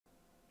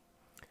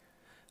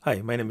Hi,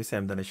 my name is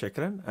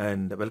Dhanasekaran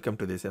and welcome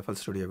to this FL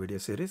Studio video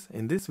series.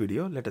 In this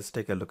video, let us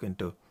take a look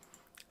into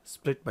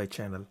split by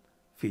channel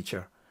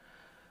feature.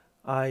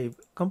 I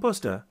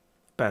composed a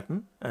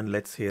pattern and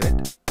let's hear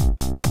it.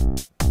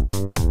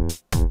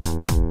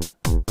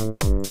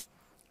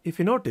 If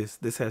you notice,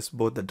 this has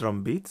both the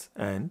drum beats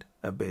and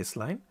a bass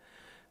line,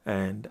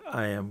 and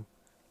I am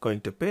going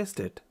to paste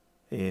it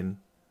in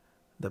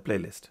the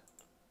playlist.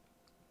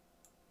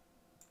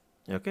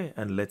 Okay,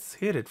 and let's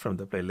hear it from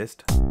the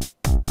playlist.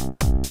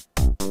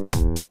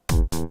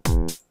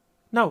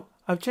 Now,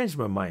 I've changed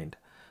my mind.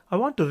 I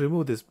want to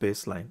remove this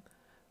bass line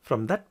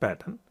from that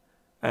pattern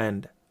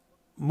and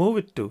move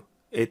it to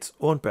its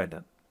own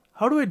pattern.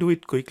 How do I do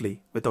it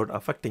quickly without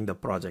affecting the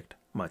project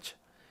much?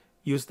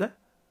 Use the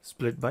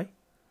split by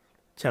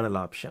channel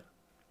option.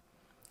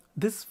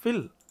 This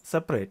will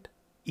separate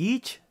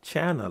each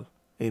channel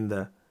in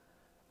the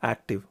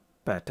active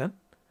pattern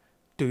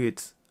to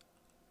its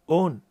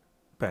own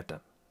pattern.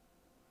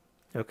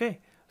 Okay,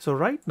 so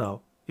right now,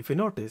 if you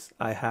notice,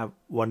 I have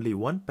only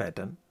one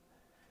pattern,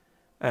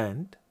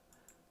 and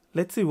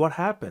let's see what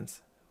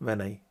happens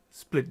when I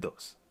split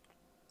those.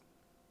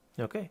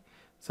 Okay,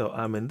 so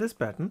I'm in this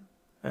pattern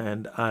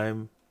and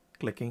I'm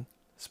clicking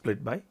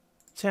split by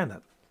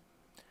channel.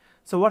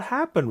 So what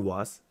happened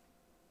was,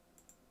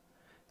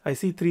 I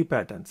see three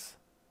patterns.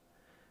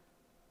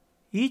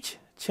 Each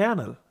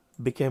channel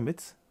became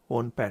its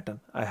own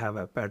pattern. I have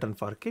a pattern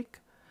for kick,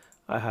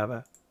 I have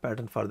a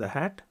pattern for the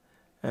hat,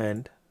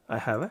 and I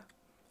have a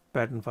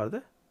pattern for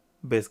the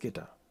bass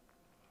guitar.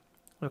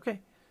 Okay,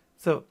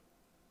 so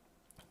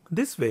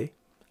this way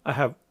I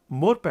have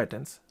more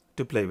patterns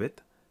to play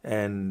with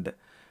and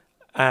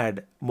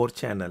add more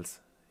channels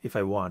if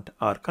I want,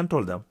 or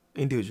control them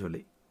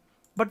individually.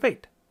 But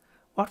wait,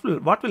 what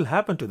will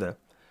happen to the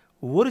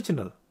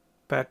original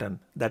pattern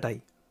that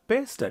I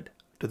pasted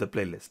to the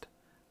playlist?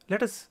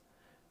 Let us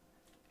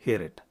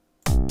hear it.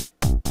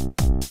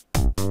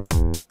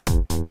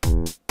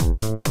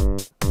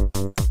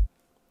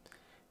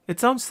 It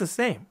sounds the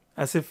same,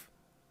 as if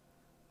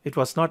it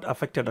was not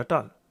affected at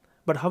all.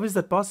 But how is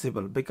that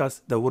possible?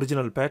 Because the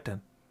original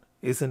pattern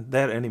isn't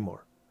there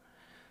anymore.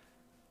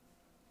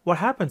 What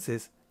happens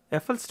is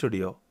FL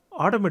Studio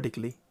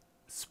automatically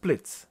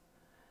splits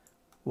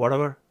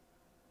whatever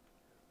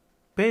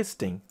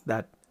pasting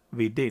that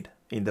we did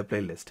in the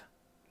playlist,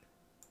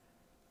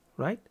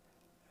 right?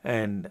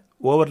 And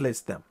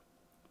overlays them.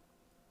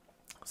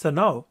 So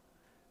now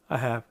I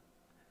have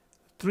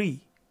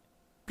three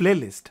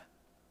playlist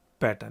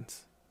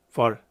patterns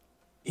for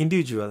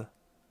individual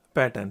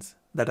patterns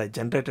that I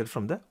generated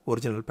from the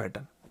original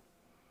pattern.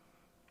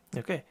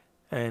 Okay,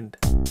 and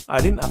I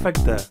didn't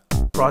affect the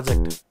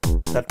project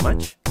that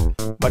much,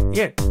 but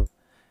yet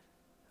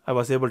I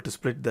was able to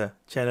split the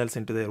channels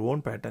into their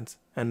own patterns,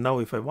 and now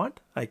if I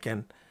want, I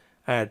can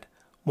add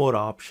more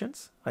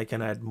options, I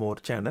can add more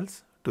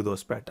channels to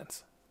those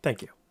patterns.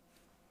 Thank you.